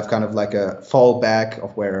 then to have kind of like a fallback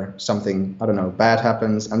of where something, I don't know, bad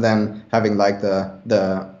happens, and then having like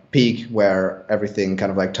the peak where everything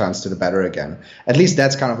kind of like turns to the better again. At least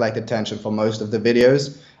that's kind of like the tension for most of the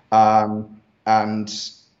videos. And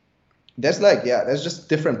there's just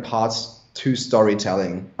different parts to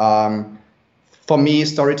storytelling. For me,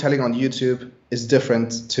 storytelling on YouTube is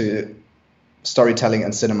different to storytelling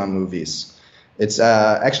in cinema movies. It's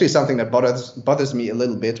actually something that bothers me a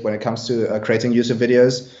little bit when it comes to creating YouTube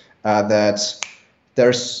videos, that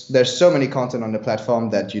there's so many content on the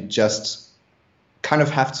platform that you just kind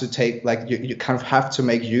of have to take, like you kind of have to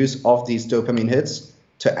make use of these dopamine hits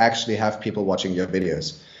to actually have people watching your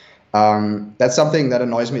videos. That's something that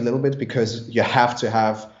annoys me a little bit, because you have to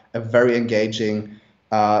have a very engaging,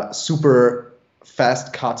 super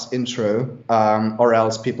fast cut intro, or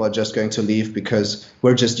else people are just going to leave, because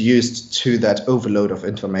we're just used to that overload of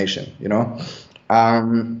information, you know?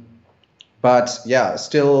 But yeah,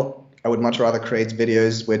 still, I would much rather create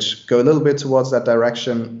videos which go a little bit towards that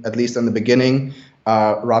direction, at least in the beginning,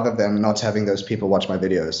 rather than not having those people watch my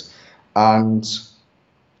videos.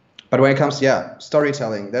 But when it comes to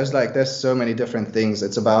storytelling, there's so many different things.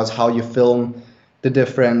 It's about how you film the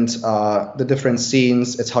different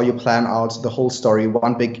scenes. It's how you plan out the whole story.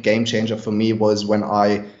 One big game changer for me was when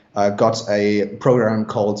I got a program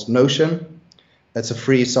called Notion. It's a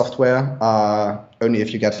free software. Only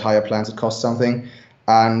if you get higher plans, it costs something.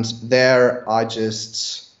 And there I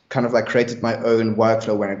just kind of like created my own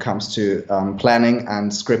workflow when it comes to planning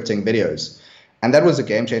and scripting videos. And that was a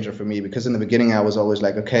game changer for me, because in the beginning I was always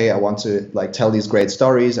like, okay, I want to like tell these great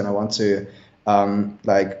stories, and I want to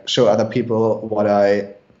like show other people what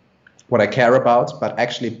I care about, but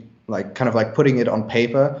actually like kind of like putting it on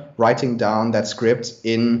paper, writing down that script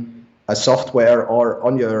in a software or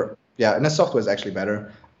on your, in a software is actually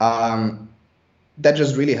better. That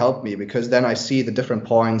just really helped me, because then I see the different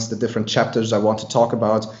points, the different chapters I want to talk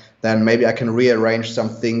about. Then maybe I can rearrange some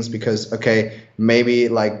things, because, okay, maybe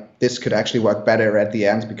like this could actually work better at the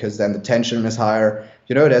end, because then the tension is higher.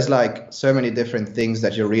 You know, there's like so many different things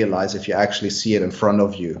that you realize if you actually see it in front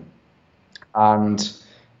of you. And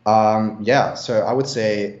so I would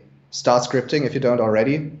say start scripting if you don't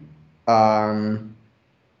already.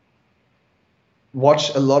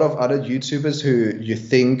 Watch a lot of other YouTubers who you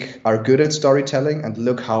think are good at storytelling and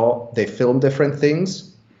look how they film different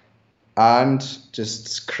things, and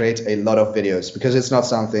just create a lot of videos, because it's not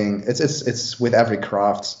something, it's with every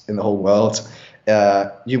craft in the whole world.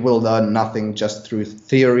 you will learn nothing just through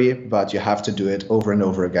theory, but you have to do it over and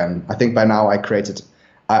over again. I think by now I created,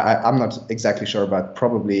 I'm not exactly sure, but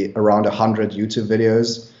probably around 100 YouTube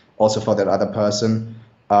videos also for that other person.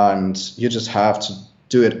 And you just have to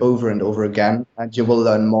do it over and over again, and you will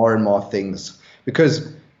learn more and more things,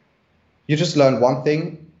 because you just learn one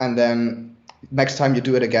thing, and then next time you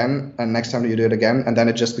do it again, and next time you do it again, and then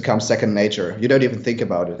it just becomes second nature. You don't even think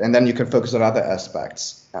about it, and then you can focus on other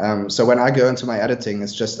aspects. So when I go into my editing,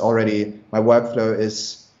 it's just already, my workflow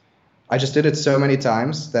is, I just did it so many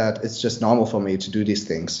times that it's just normal for me to do these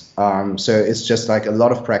things. So it's just like a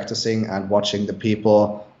lot of practicing and watching the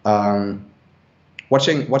people,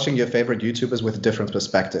 watching your favorite YouTubers with a different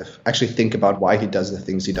perspective. Actually think about why he does the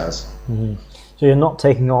things he does. Mm-hmm. So you're not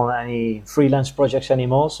taking on any freelance projects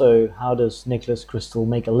anymore. So how does Nicholas Crystal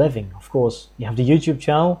make a living? Of course, you have the YouTube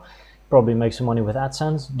channel, probably make some money with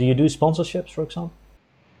AdSense. Do you do sponsorships, for example?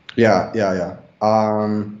 Yeah.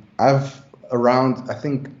 I've around, I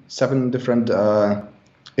think, 7 different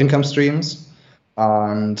income streams.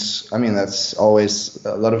 And I mean, that's always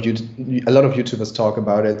a lot of YouTubers talk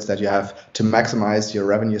about it, that you have to maximize your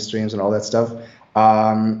revenue streams and all that stuff.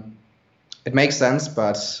 It makes sense,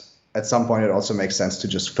 but at some point it also makes sense to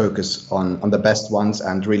just focus on the best ones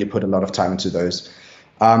and really put a lot of time into those.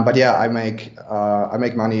 But yeah, I make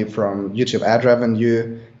money from YouTube ad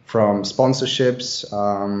revenue, from sponsorships,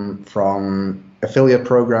 from affiliate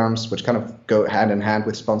programs, which kind of go hand in hand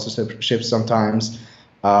with sponsorships sometimes.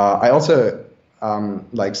 I also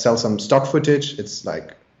like sell some stock footage. It's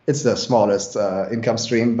the smallest income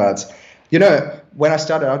stream, but when I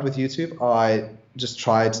started out with YouTube, I just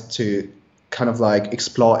tried to kind of like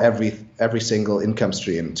explore every single income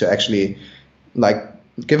stream to actually like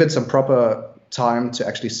give it some proper time to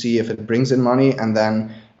actually see if it brings in money. And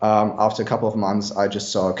then after a couple of months, I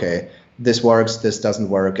just saw, okay, this works, this doesn't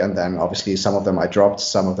work. And then obviously some of them I dropped,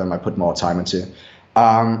 some of them I put more time into.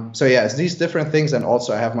 So yeah, it's these different things. And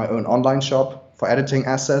also I have my own online shop for editing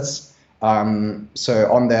assets.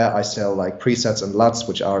 So on there I sell like presets and LUTs,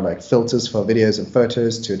 which are like filters for videos and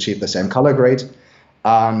photos to achieve the same color grade.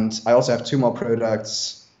 And I also have 2 more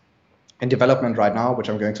products in development right now, which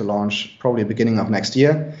I'm going to launch probably beginning of next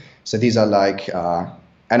year. So these are like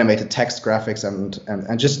animated text graphics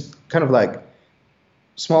and just kind of like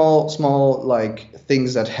small like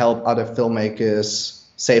things that help other filmmakers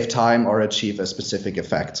save time or achieve a specific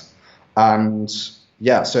effect. And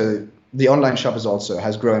yeah, so the online shop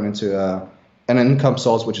has grown into an income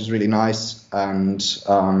source, which is really nice. And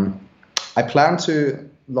I plan to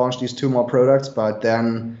launch these 2 more products, but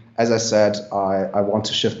then, as I said, I want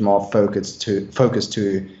to shift more focus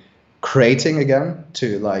to creating again,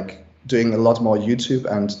 to like doing a lot more YouTube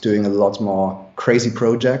and doing a lot more crazy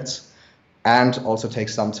projects, and also take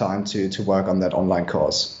some time to work on that online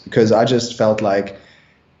course, because I just felt like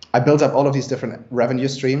I built up all of these different revenue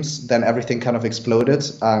streams, then everything kind of exploded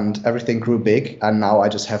and everything grew big, and now I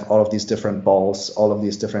just have all of these different balls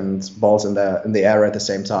in the air at the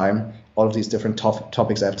same time. All of these different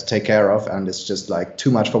topics I have to take care of, and it's just like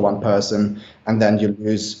too much for one person, and then you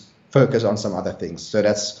lose focus on some other things. So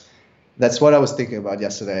that's what I was thinking about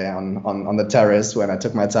yesterday on the terrace when I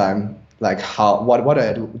took my time. Like what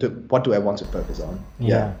do I want to focus on?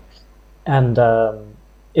 Yeah. And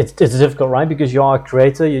it's difficult, right? Because you are a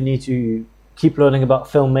creator, you need to keep learning about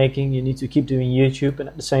filmmaking, you need to keep doing YouTube, and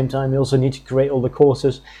at the same time you also need to create all the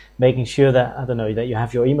courses, making sure that that you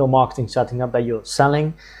have your email marketing setting up, that you're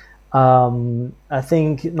selling. I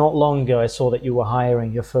think not long ago I saw that you were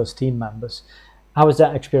hiring your first team members. How has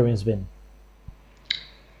that experience been?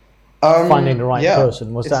 Finding the right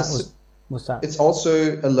person, was that? It's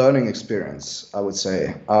also a learning experience, I would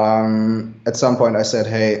say. At some point I said,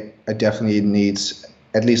 hey, I definitely need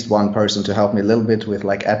at least one person to help me a little bit with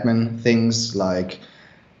like admin things, like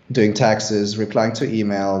doing taxes, replying to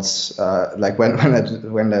emails. Like when that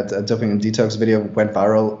dopamine detox video went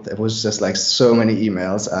viral, it was just like so many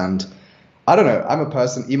emails, and I don't know. I'm a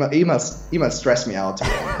person. Emails stress me out, to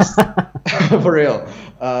be honest. For real.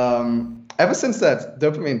 Ever since that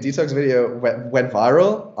dopamine detox video went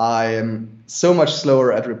viral, I am so much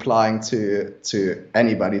slower at replying to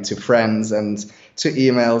anybody, to friends and to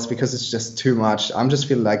emails, because it's just too much. I'm just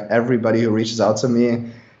feeling like everybody who reaches out to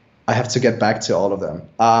me, I have to get back to all of them.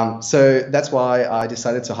 So that's why I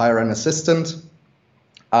decided to hire an assistant.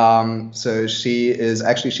 So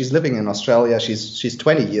she's living in Australia. She's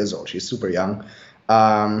 20 years old. She's super young.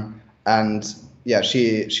 And yeah,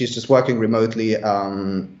 she's just working remotely,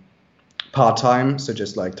 part-time. So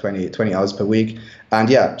just like 20 hours per week. And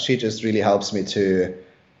yeah, she just really helps me to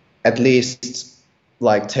at least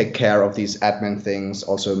like take care of these admin things,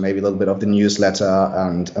 also maybe a little bit of the newsletter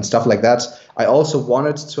and stuff like that. I also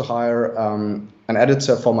wanted to hire an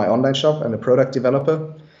editor for my online shop and a product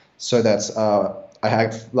developer, so that I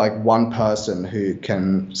have like one person who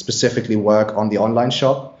can specifically work on the online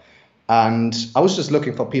shop. And I was just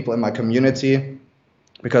looking for people in my community,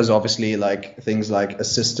 because obviously like things like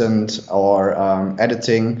assistant or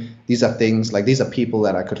editing, these are people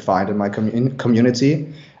that I could find in my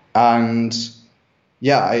community. And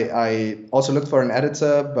yeah, I also looked for an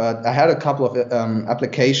editor, but I had a couple of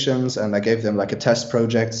applications, and I gave them like a test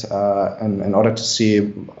project in order to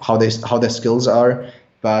see how their skills are.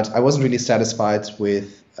 But I wasn't really satisfied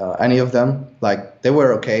with any of them. Like they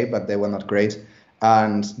were okay, but they were not great.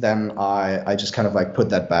 And then I just kind of like put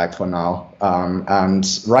that back for now. And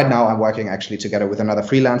right now I'm working actually together with another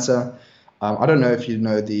freelancer. I don't know if you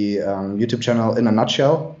know the YouTube channel In a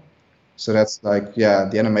Nutshell. So that's like, yeah,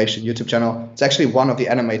 the animation YouTube channel. It's actually one of the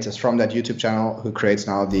animators from that YouTube channel who creates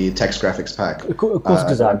now the text graphics pack.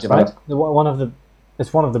 Kurzgesagt, right?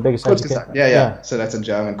 It's one of the biggest. Kurzgesagt, yeah. So that's in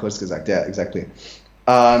German, Kurzgesagt, yeah, exactly.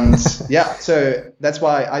 And yeah, so that's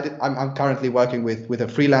why I'm currently working with a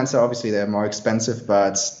freelancer. Obviously, they're more expensive,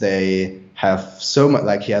 but they have so much,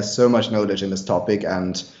 like he has so much knowledge in this topic,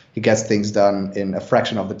 and he gets things done in a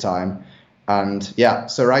fraction of the time. And yeah,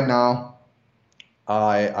 so right now,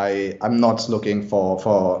 I'm not looking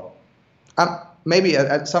for maybe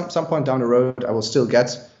at some point down the road I will still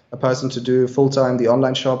get a person to do full-time the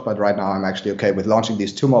online shop, but right now I'm actually okay with launching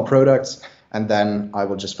these 2 more products, and then I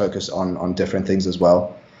will just focus on different things as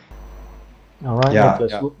well. All right,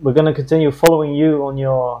 Nicholas, we're going to continue following you on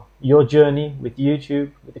your journey with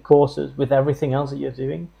YouTube, with the courses, with everything else that you're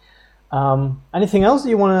doing. Anything else that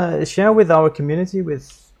you want to share with our community,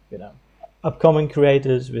 with upcoming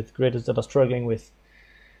creators, with creators that are struggling with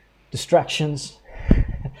distractions?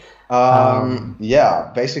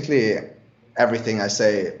 Yeah, basically everything I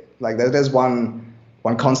say. Like there's one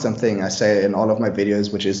constant thing I say in all of my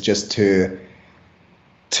videos, which is just to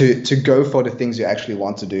go for the things you actually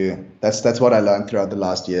want to do. That's what I learned throughout the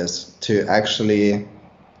last years. To actually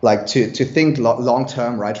like to think long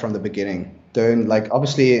term right from the beginning. Don't like,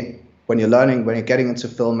 obviously when you're getting into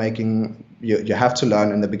filmmaking, you have to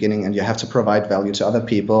learn in the beginning, and you have to provide value to other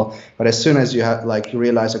people. But as soon as you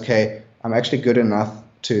realize, okay, I'm actually good enough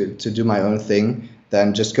to do my own thing,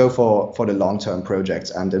 then just go for the long-term projects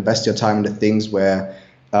and invest your time in the things where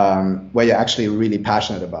you're actually really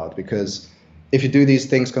passionate about. Because if you do these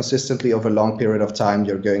things consistently over a long period of time,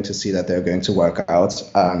 you're going to see that they're going to work out.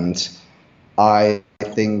 And I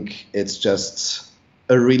think it's just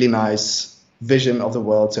a really nice vision of the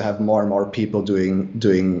world to have more and more people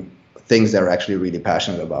doing things they're actually really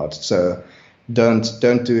passionate about. So don't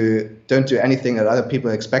do anything that other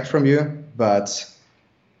people expect from you, but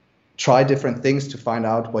try different things to find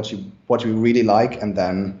out what you really like, and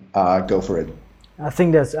then go for it. I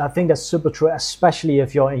think that's super true, especially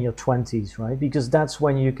if you're in your 20s, right? Because that's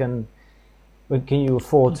when you can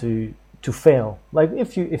afford to fail. Like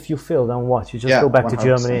if you fail, then what? You just go back 100%. To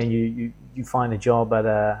Germany and you find a job at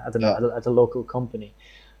a local company.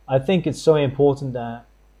 I think it's so important that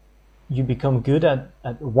you become good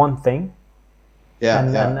at one thing.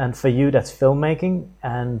 And for you, that's filmmaking.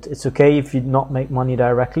 And it's okay if you not make money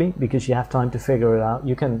directly, because you have time to figure it out.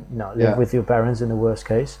 You can live with your parents in the worst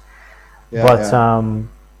case. If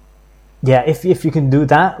you can do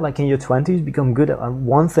that, like in your 20s, become good at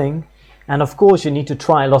one thing. And of course, you need to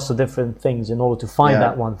try lots of different things in order to find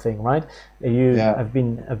that one thing, right? I've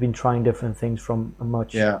been trying different things from a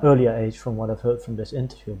much earlier age, from what I've heard from this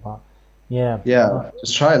interview. But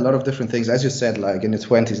just try a lot of different things. As you said, like in your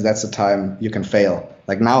 20s, that's the time you can fail.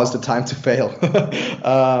 Like now is the time to fail.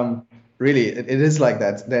 Really, it is like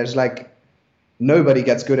that. There's like nobody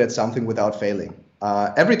gets good at something without failing.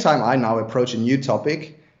 Every time I now approach a new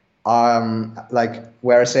topic, like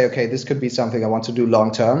where I say, okay, this could be something I want to do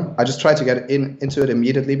long term, I just try to get into it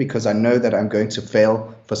immediately, because I know that I'm going to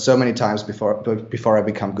fail for so many times before I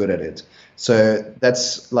become good at it. So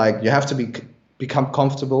that's like, you have to become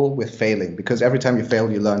comfortable with failing, because every time you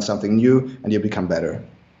fail, you learn something new and you become better.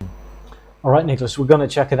 All right, Nicholas, we're going to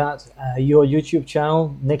check it out. Your YouTube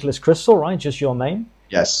channel, Nicholas Crystal, right? Just your name?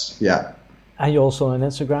 Yes, yeah. And you're also on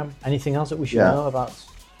Instagram. Anything else that we should know about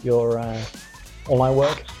your online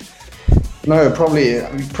work? No,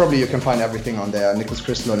 probably you can find everything on there. Nicholas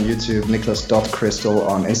Crystal on YouTube, nicholas.crystal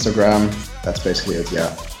on Instagram. That's basically it,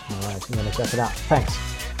 yeah. All right, I'm going to check it out. Thanks.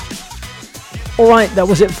 Alright, that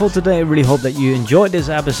was it for today. I really hope that you enjoyed this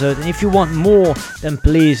episode, and if you want more, then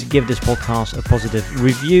please give this podcast a positive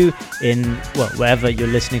review in, wherever you're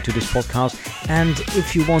listening to this podcast. And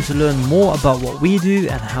if you want to learn more about what we do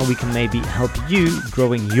and how we can maybe help you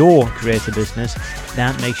growing your creator business,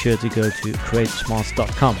 then make sure to go to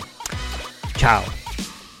creatorsmarts.com. Ciao.